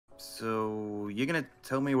So, you gonna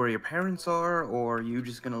tell me where your parents are, or are you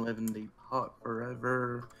just gonna live in the pot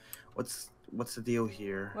forever? What's the deal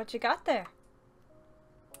here? What you got there?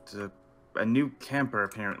 It's a new camper,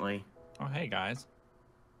 apparently. Oh, hey guys.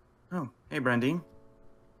 Oh, hey, Brandine.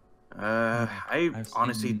 I I've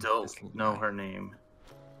honestly seen don't this little know guy. her name.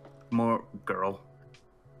 More girl.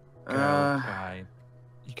 Girl, guy.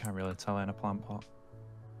 You can't really tell in a plant pot.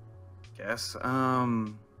 Guess.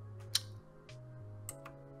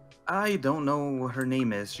 I don't know what her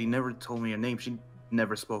name is. She never told me her name. She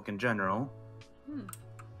never spoke in general. Hmm.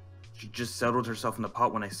 She just settled herself in the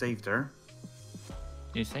pot when I saved her.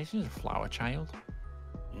 Did you say she's a flower child?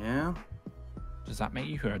 Yeah? Does that make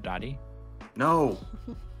you her daddy? No.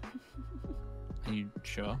 Are you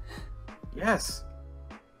sure? Yes.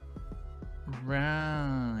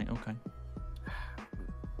 Right, okay.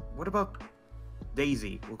 What about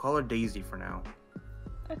Daisy? We'll call her Daisy for now.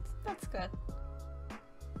 That's good.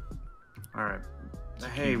 All right. It's a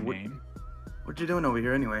Hey, cute name. what you doing over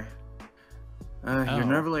here anyway? You're Oh.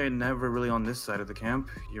 never really on this side of the camp.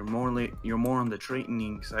 You're more on the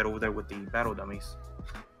training side over there with the battle dummies.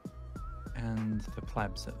 And the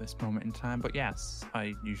plebs at this moment in time, but yes,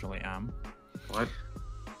 I usually am. What?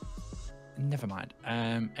 Never mind.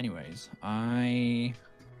 Anyways, I'm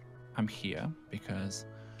here because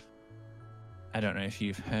I don't know if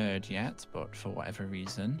you've heard yet, but for whatever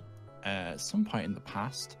reason, at some point in the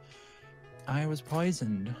past, I was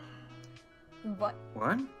poisoned. What?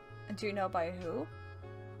 What? Do you know by who?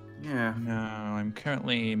 Yeah. No, I'm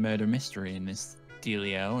currently murder mystery in this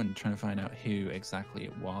dealio and trying to find out who exactly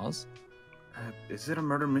it was. Is it a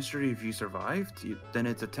murder mystery if you survived? Then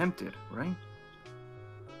it's attempted, right?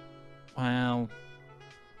 Well,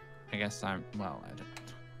 I guess I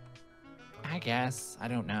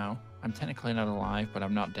don't know. I'm technically not alive, but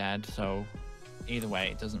I'm not dead, so either way,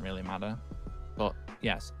 it doesn't really matter. But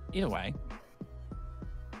yes, either way,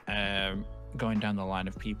 going down the line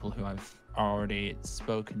of people who I've already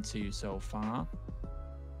spoken to so far,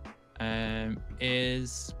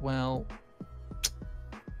 is, well,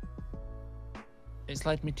 it's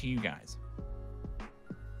led me to you guys.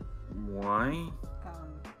 Why?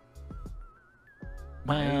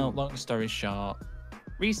 Well, long story short,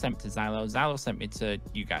 Reese sent me to Xylo, Xylo sent me to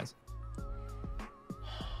you guys.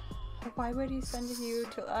 Why would he send you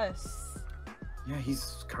to us? Yeah,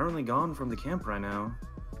 he's currently gone from the camp right now.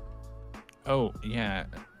 Oh, yeah,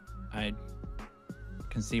 I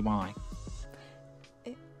can see why.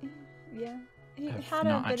 Yeah. He I've had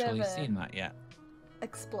not a bit actually of seen that yet.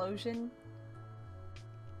 explosion.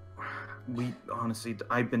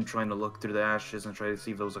 I've been trying to look through the ashes and try to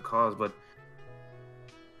see if there was a cause, but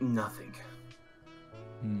nothing.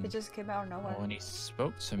 Hmm. It just came out of nowhere. Well, when he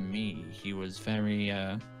spoke to me, he was very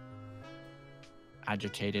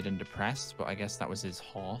agitated and depressed, but I guess that was his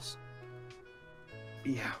horse.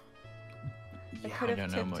 Yeah. It Yeah. could I have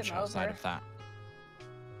don't know tipped much him outside over. of that.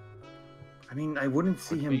 I mean, I wouldn't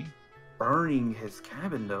see Could him be. burning his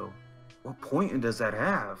cabin, though. What point does that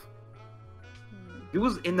have? Hmm. He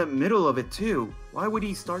was in the middle of it, too. Why would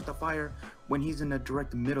he start the fire when he's in the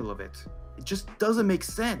direct middle of it? It just doesn't make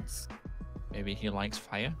sense. Maybe he likes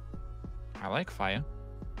fire. I like fire.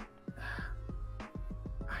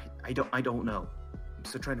 I don't know. I'm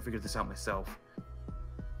still trying to figure this out myself.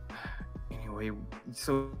 Anyway,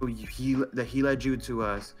 so he led you to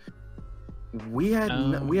us. We have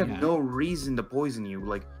yeah. no reason to poison you.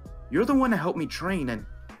 Like, you're the one that helped me train, and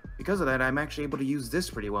because of that, I'm actually able to use this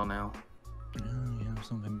pretty well now. Oh, you have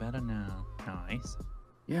something better now. Nice.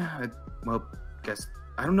 Yeah, well, guess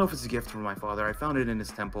I don't know if it's a gift from my father. I found it in his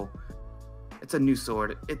temple. It's a new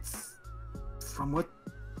sword. It's from what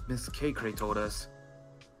Miss K-Cray told us,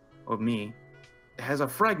 or me. It has a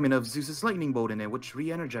fragment of Zeus's lightning bolt in it, which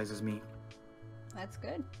re-energizes me. That's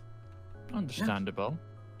good. Understandable.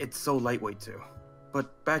 It's so lightweight too.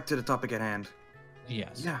 But back to the topic at hand.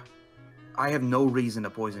 Yes. Yeah, I have no reason to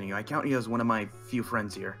poison you. I count you as one of my few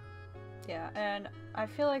friends here. Yeah, and I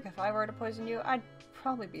feel like if I were to poison you, I'd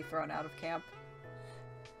probably be thrown out of camp.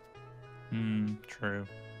 True.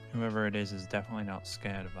 Whoever it is definitely not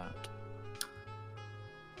scared of that.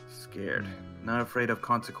 Scared. Not afraid of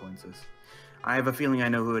consequences. I have a feeling I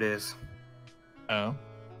know who it is. Oh?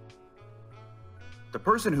 The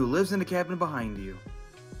person who lives in the cabin behind you.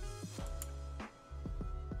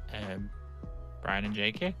 Brian and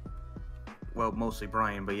JK? Well, mostly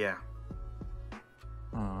Brian, but yeah.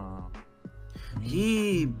 Oh.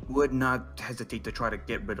 He would not hesitate to try to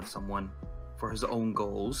get rid of someone for his own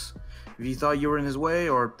goals. If he thought you were in his way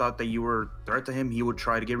or thought that you were a threat to him, he would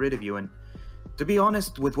try to get rid of you. And to be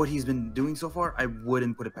honest, with what he's been doing so far, I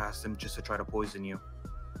wouldn't put it past him just to try to poison you.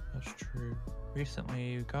 That's true. Recently,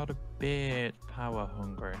 you got a bit power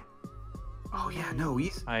hungry. Oh yeah, no,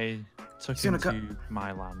 I took he's him gonna to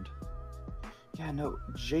my land. yeah, no.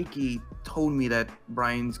 Jakey told me that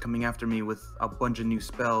Brian's coming after me with a bunch of new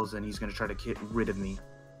spells, and he's gonna try to get rid of me.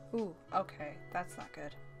 Ooh, okay. That's not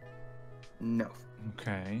good. No.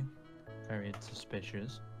 Okay. Very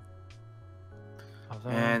suspicious. Although,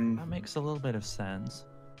 And- that makes a little bit of sense.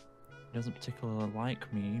 He doesn't particularly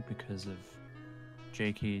like me because of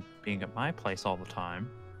Jakey being at my place all the time.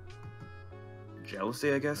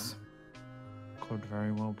 Jealousy, I guess. Could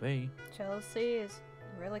very well be. Jealousy is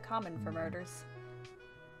really common for murders.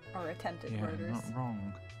 Or attempted Yeah, murders. not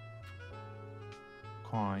wrong.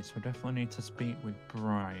 Quite. So we definitely need to speak with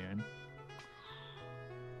Brian.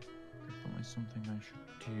 Definitely something I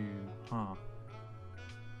should do, huh?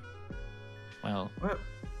 Well, Well,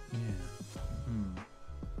 yeah.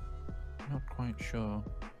 Not quite sure.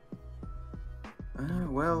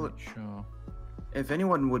 well, Quite sure. if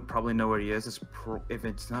anyone would probably know where he is, if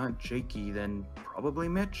it's not Jakey, then probably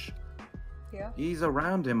Mitch. Yeah. He's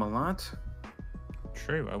around him a lot.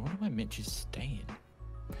 True. I wonder where Mitch is staying.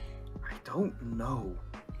 I don't know.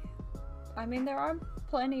 I mean, there are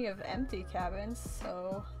plenty of empty cabins,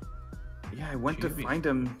 so... Yeah, I went to Should be- find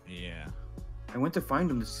him. Yeah. I went to find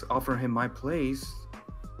him to offer him my place,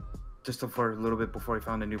 just for a little bit before I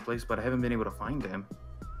found a new place, but I haven't been able to find him.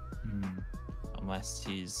 Unless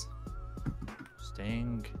he's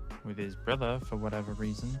staying with his brother for whatever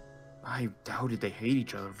reason. I doubted they hate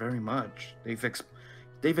each other very much.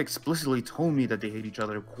 They've explicitly told me that they hate each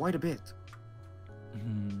other quite a bit.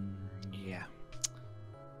 Yeah.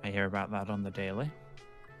 I hear about that on the daily.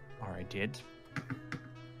 Or I did.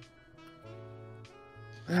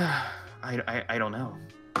 I don't know.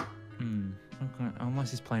 Okay.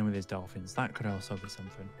 Unless he's playing with his dolphins. That could also be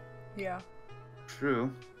something. Yeah.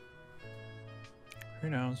 True. Who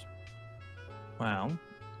knows? Well,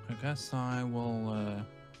 I guess I will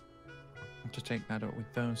have to take that up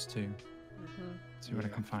with those two. See what I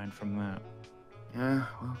Yeah. can find from that. Yeah,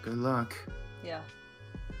 well, good luck. Yeah.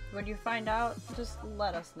 When you find out, just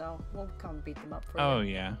let us know. We'll come beat them up for Oh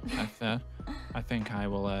you. yeah, I think I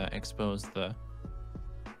will expose the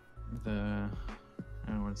I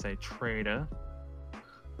don't want to say traitor.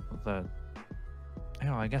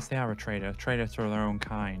 I guess they are a traitor. Traitor to their own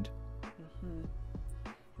kind.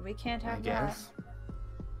 We can't I have that. guess.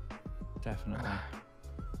 Definitely.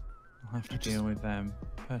 I'll have to I just- deal with them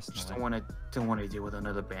I just personally. don't want to deal with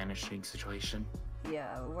another banishing situation.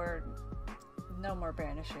 Yeah, we're... No more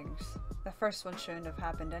banishings. The first one shouldn't have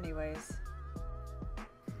happened anyways.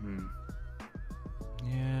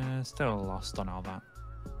 Yeah, still lost on all that.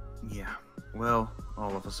 Yeah. Well,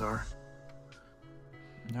 all of us are.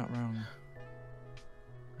 Not wrong.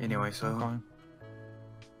 Anyway, so Okay. I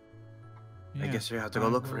Yeah, guess you have to go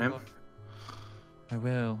look for him. I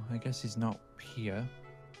will. I guess he's not here,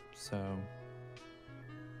 so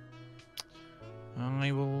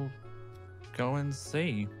I will go and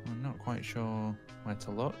see. I'm not quite sure where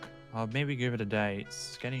to look. I'll maybe give it a day.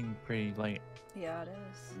 It's getting pretty late. Yeah, it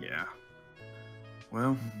is. Yeah.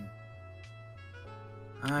 Well,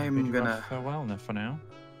 Bid I'm you gonna. off farewell now for now.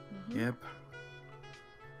 Yep.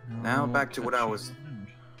 Now I'll back to what catch I you was- around.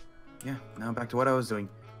 Yeah. Now back to what I was doing.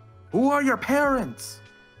 Who are your parents?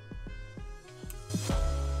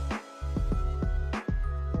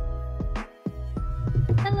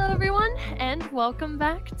 Hello, everyone, and welcome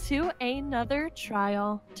back to another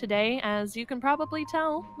trial. Today, as you can probably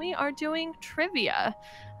tell, we are doing trivia.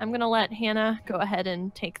 I'm going to let Hannah go ahead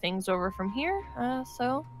and take things over from here. Are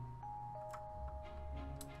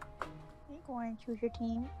you going to choose your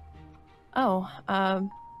team?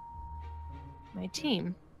 My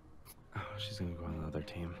team. Oh, she's gonna go on the other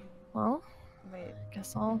team. Well, Wait. I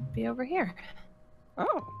guess I'll be over here.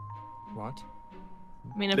 Oh. What?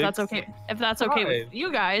 I mean, if that's Thanks. okay, if that's okay with Fine.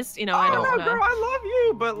 you guys, I don't no, want to girl, I love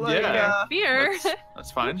you, but like, Yeah. fear.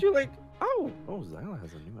 That's fine. don't you like? Oh, Zyla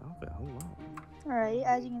has a new outfit. Oh wow. Alright,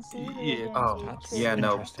 as you can see, we're Yeah. doing Oh, a that's- trivia. Yeah,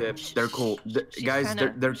 no, Interesting. they're cool. She's Guys,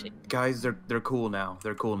 kinda- they're cool now.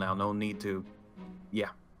 They're cool now. No need to. Yeah.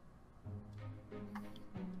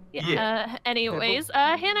 Anyways,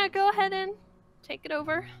 Hannah, go ahead and take it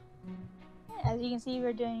over. As you can see,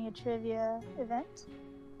 we're doing a trivia event.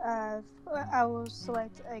 I will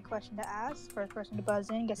select a question to ask. First person to buzz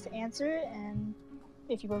in gets to answer, and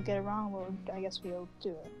if you both get it wrong, I guess we'll do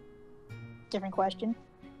a different question.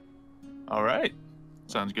 All right.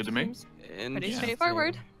 Sounds good to me. Seems pretty Interesting.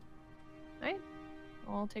 straightforward. Right?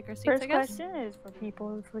 We'll take our seats, First I guess. question is for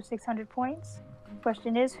people for 600 points.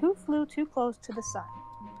 Question is, who flew too close to the sun?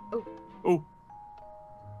 Oh,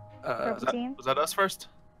 Purple team. was that us first?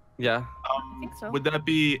 Yeah. think so. Would that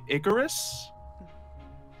be Icarus?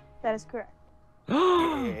 That is correct.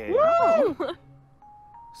 Woo!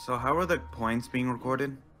 So how are the points being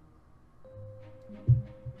recorded?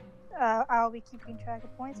 I'll be keeping track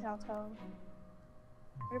of points and I'll tell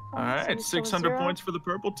your points. All right, So we start with 600 0. points for the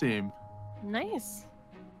purple team. Nice.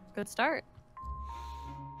 Good start.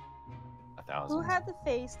 1,000. Who had the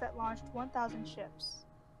face that launched 1,000 ships?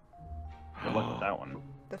 Good luck with that one.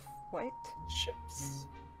 The what? Ships.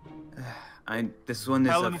 This one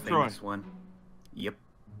is Helen a of Troy. famous one. Yep.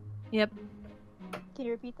 Yep. Can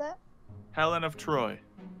you repeat that? Helen of Troy.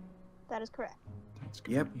 That is correct.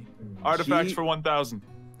 Yep. Artifacts She- for 1,000.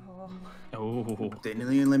 Oh. Oh.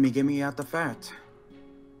 Didn't even let me get me out the fact.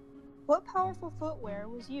 What powerful footwear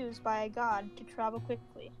was used by a god to travel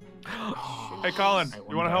quickly? Hey, Colin,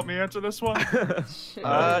 you want to help me answer this one? Shit.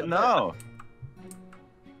 No.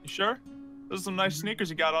 You sure? Those are some nice sneakers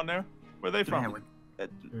you got on there. Where are they from? Man,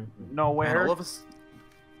 Nowhere. all of us.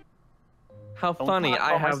 How Don't funny! talk I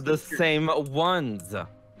about my have the sneakers. same ones.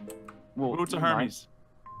 Well, Boots of mine- Hermes.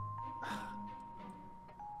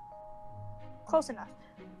 Close enough.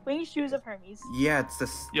 Winged shoes of Hermes. Yeah, it's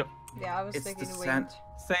this. Yep. Yeah, I was It's thinking the winged.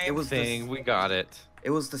 Same It was the thing. s- We got it. It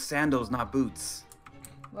was the sandals, not boots.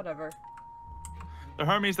 Whatever. The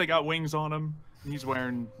Hermes, they got wings on them. He's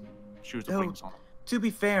wearing shoes with No. wings on them. To be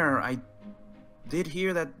fair, I did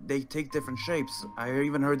hear that they take different shapes. I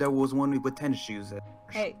even heard there was one with tennis shoes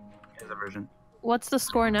Hey, as a version. What's the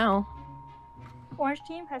score now? Orange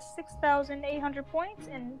team has 6,800 points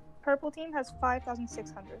and purple team has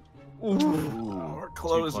 5,600. We're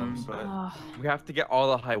closing, close. but Oh, We have to get all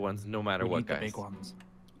the high ones, no matter We what, need the guys. big ones.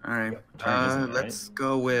 All right. Turn, isn't it, Let's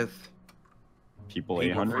go with People people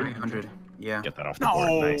 800. 800. Yeah. Get that off the board.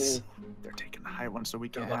 no, Nice. they're taking the high one so we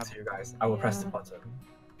can Good luck have. to you guys. I will press the Yeah. button.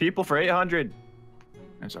 People for 800.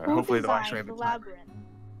 I'm sorry. Who Hopefully they'll actually designed have the it.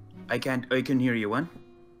 labyrinth? I can hear you. When?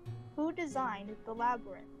 Who designed the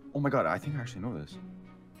labyrinth? Oh my god, I think I actually know this.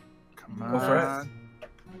 Come Go for it. on.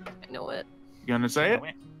 I know it. You gonna say it?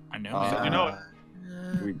 I know. Uh, it. You know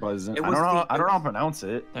it. Do we buzz in? It I was don't know. the- I don't know how to pronounce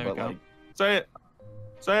it. There we but go. like, Say it.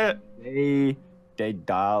 Say it. they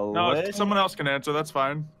dial. No, someone else can answer. That's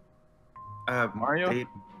fine. Mario?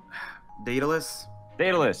 Daedalus.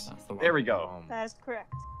 Daedalus. That's the one. There we go. That is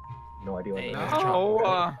correct. No idea what Hey. that is.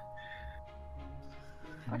 Oh,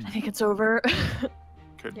 I think it's over.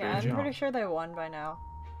 Could yeah, be. I'm pretty sure they won by now.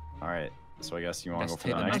 All right. So I guess you want to go Best for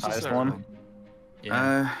the hit next highest necessarily. one.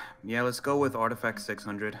 Yeah. Yeah. Let's go with Artifact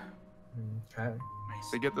 600. Okay.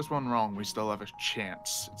 If they get this one wrong, we still have a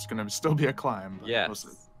chance. It's gonna still be a climb. But we'll see.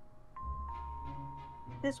 yes.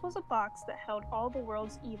 This was a box that held all the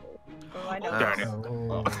world's evil. Oh, I know. Darn this.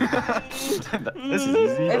 it. Oh. This is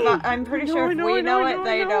easy. I'm pretty sure if we know it,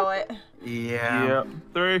 they know it. Yeah. Yep.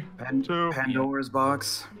 3, 2. Pandora's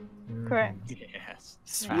box. Correct. Yes.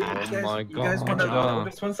 Oh my you guys god. wanna-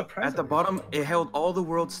 This one's surprising. At the bottom, it held all the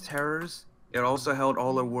world's terrors. It also held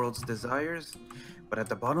all the world's desires. But at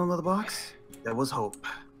the bottom of the box, there was hope.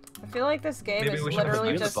 I feel like this game Maybe is we should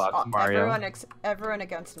literally use the just box, Mario. everyone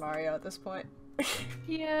against Mario at this point.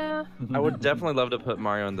 Yeah. I would definitely love to put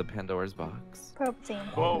Mario in the Pandora's box. Purple team.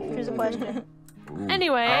 Whoa. Here's a question. Ooh.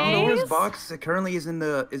 Anyways. Pandora's box currently is in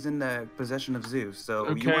the possession of Zeus. So you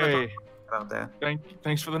want to Okay. talk about that?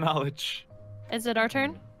 Thanks for the knowledge. Is it our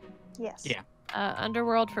turn? Yes. Yeah.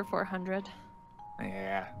 Underworld for 400.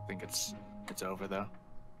 Yeah, I think it's over though.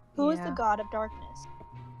 Who is Yeah. the god of darkness?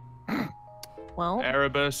 Well,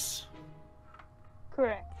 Erebus,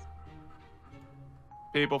 Correct.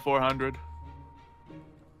 people 400.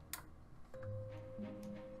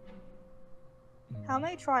 How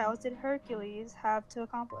many trials did Hercules have to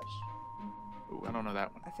accomplish? Ooh, I don't know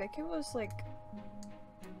that one. I think it was like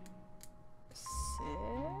 6.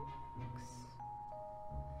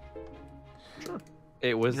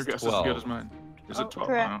 It was Your guess 12. is as good as mine. Is Oh, it 12?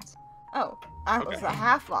 Correct. Oh, I was Okay. a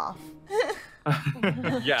half off.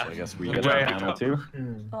 Yeah. So I guess we Good get job. a panel too.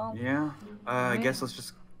 Hmm. Well, Yeah. I guess let's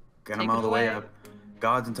just get them Take all it the way away. up.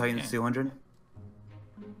 Gods and Titans Yeah. 200.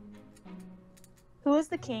 Who is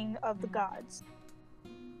the king of the gods?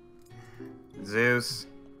 Zeus.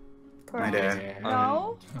 My Correct. dad.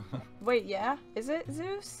 no. Wait, yeah. Is it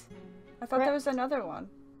Zeus? I thought there Correct. was another one.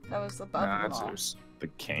 That was above Nah, them it's all. Zeus. The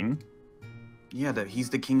king. Yeah, he's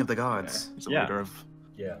the king of the gods. He's the Yeah. leader of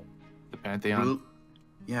Yeah. the pantheon.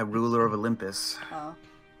 Ruler of Olympus. Oh.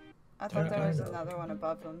 I thought there was another one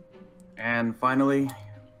above them. And finally,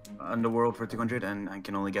 Underworld for 200. And I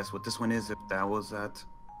can only guess what this one is if that was that.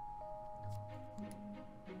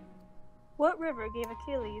 What river gave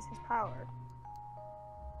Achilles his power?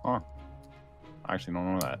 I actually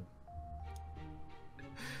don't know that.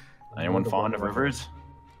 Anyone fond of rivers?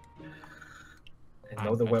 I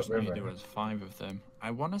know the wet Actually, river. there was 5 of them.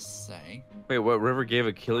 I want to say. Wait, what river gave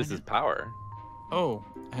Achilles his power? Oh,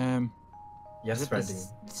 is Yes, it Randy.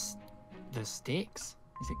 the Styx?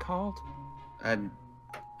 Is it called? And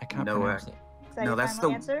I can't No, pronounce it. Is that No, your that's final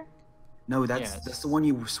the- answer? no, Yes. that's the one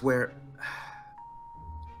you swear.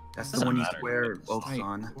 That's the Doesn't one you matter. swear It's oaths like-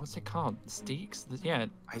 on. What's it called? Styx? Yeah.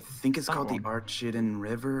 I think it's that called one. the Archidon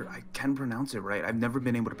River. I can pronounce it right. I've never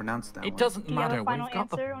been able to pronounce that It one. doesn't Do you have a matter. final We've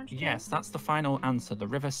got answer, Orange the. King? Yes, that's the final answer. The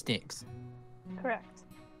river Styx. Correct.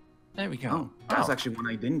 There we go. Oh, that's Oh. actually one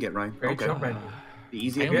I didn't get right. Great Okay. job, Randy. The I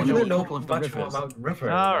easiest We only one. actually know a know couple of the much more rivers. about river.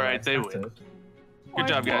 All than I right, they win. expected. Good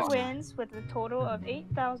job, Orange guys. wins with a total of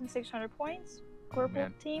 8,600 points. Purple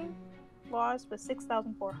Man. team lost with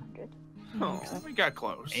 6,400. Oh. We got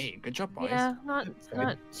close. Hey, good job, boys. Yeah, not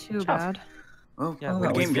too Tough. bad. Well, Yeah, Oh, good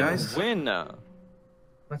that game, was guys. Win.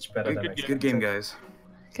 Much better than Good expected. Good game, guys.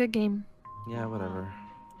 Good game. Yeah, whatever.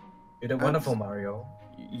 You did wonderful, Mario.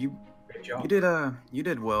 You Great job. you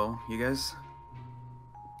did well, you guys.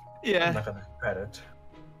 I'm Yeah, not gonna credit.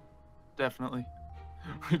 definitely.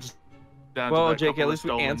 We're just down to Well, that Jake, couple at of least we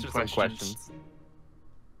stolen answered some questions.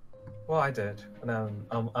 Well, I did, and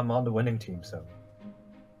I'm on the winning team, so.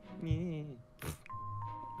 Yeah.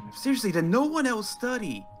 Seriously, did no one else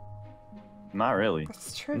study? Not really.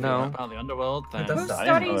 It's trivia. No. About the underworld, then. That's Who not-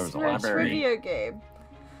 I didn't know there studies was a for a library. trivia game?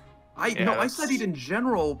 I that's- studied in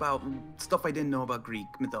general about stuff I didn't know about Greek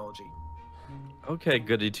mythology. Okay,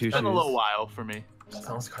 goody two It's been a shoes. little while for me.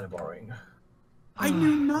 Sounds kind of boring. I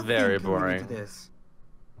knew nothing Very going boring. into this.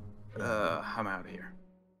 I'm out of here.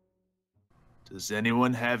 Does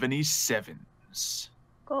anyone have any 7s?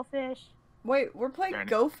 Go fish. Wait, we're playing Fair enough.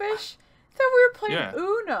 Go Fish? I thought we were playing Yeah.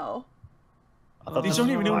 Uno. I thought These this don't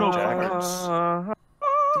was even know blackjack. checkers. I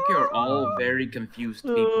think you're all very confused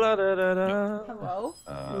people. La-da-da-da. Hello?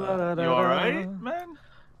 You alright, man?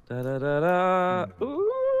 Da-da-da-da.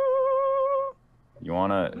 Ooh. You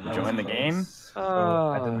wanna join the game? Oh,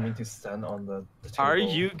 I didn't mean to stand on the table. Are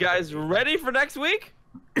you guys ready for next week?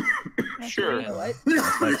 Sure. What?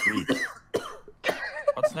 That's next week.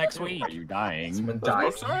 What's next week? Are you dying? Someone Oh,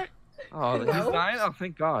 died. sorry. Oh, he's Hello? dying? Oh,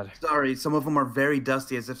 thank God. Sorry, some of them are very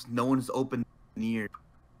dusty, as if no one's opened near.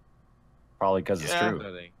 Probably because it's Yeah.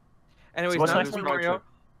 true. Anyways, what's now next this week? Mario,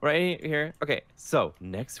 right here. Okay, so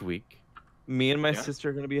next week, me and my Yeah. sister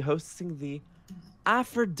are going to be hosting the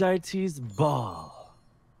Aphrodite's Ball.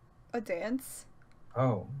 A dance?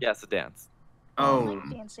 Oh, Yes, a dance. Oh.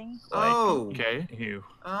 Dancing. Oh. Okay. Ew.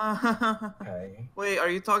 okay. Wait, are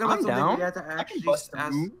you talking about I'm something down. we had to actually ask?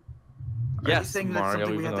 Are you Yes, saying that's Mario,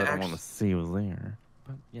 something we even had though to I don't want to see you there.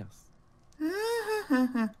 But yes.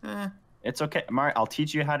 It's okay, Mario. I'll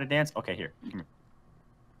teach you how to dance. Okay, here. Come here.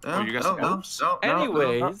 Oh, you got some moves?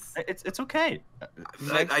 Anyways, It's okay.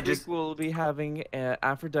 next I just week we'll be having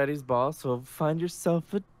Aphrodite's Ball, so find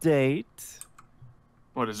yourself a date.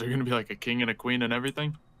 What, is there going to be like a king and a queen and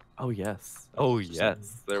everything? Oh, yes. Oh,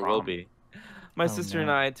 yes, there will prom. be. My Oh, sister no.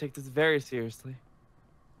 and I take this very seriously.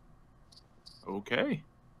 Okay.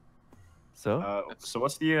 So, So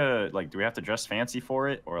what's the like? Do we have to dress fancy for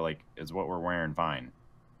it, or like is what we're wearing fine?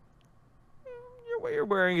 what you're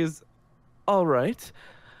wearing is all right.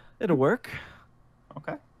 It'll work.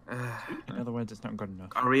 Okay. In other words, it's not good enough.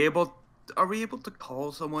 Are we able to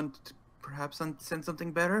call someone to perhaps send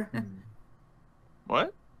something better?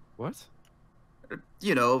 What? What?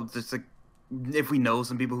 You know, just like if we know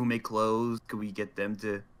some people who make clothes, could we get them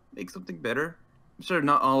to make something better? I'm sure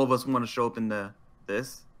not all of us want to show up in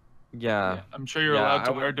this. Yeah. I'm sure you're Yeah, allowed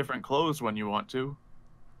to I wear would- different clothes when you want to.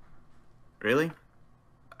 Really?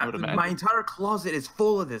 I would My imagine. entire closet is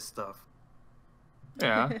full of this stuff.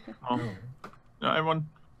 Yeah. Well, no, everyone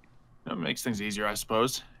that makes things easier, I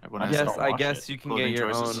suppose. Everyone has Yes, their I own guess you can get clothing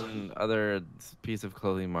your choices. own other piece of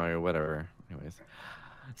clothing, Mario, whatever. Anyways.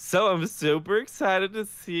 So I'm super excited to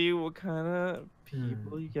see what kind of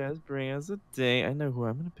people you guys bring as a date. I know who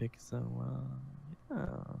I'm gonna pick, so yeah.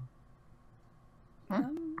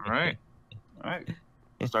 All right. All right.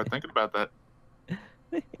 Start thinking about that.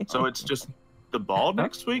 So it's just the ball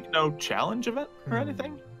next week? No challenge event or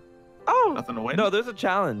anything? Oh, Nothing to win? no, there's a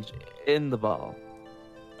challenge in the ball.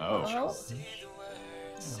 Oh. Oh.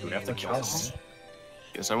 Do we have to kill someone?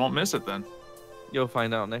 Guess I won't miss it then. You'll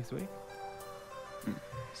find out next week.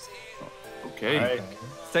 Okay. All right.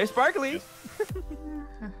 Stay sparkly.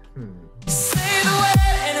 Hmm.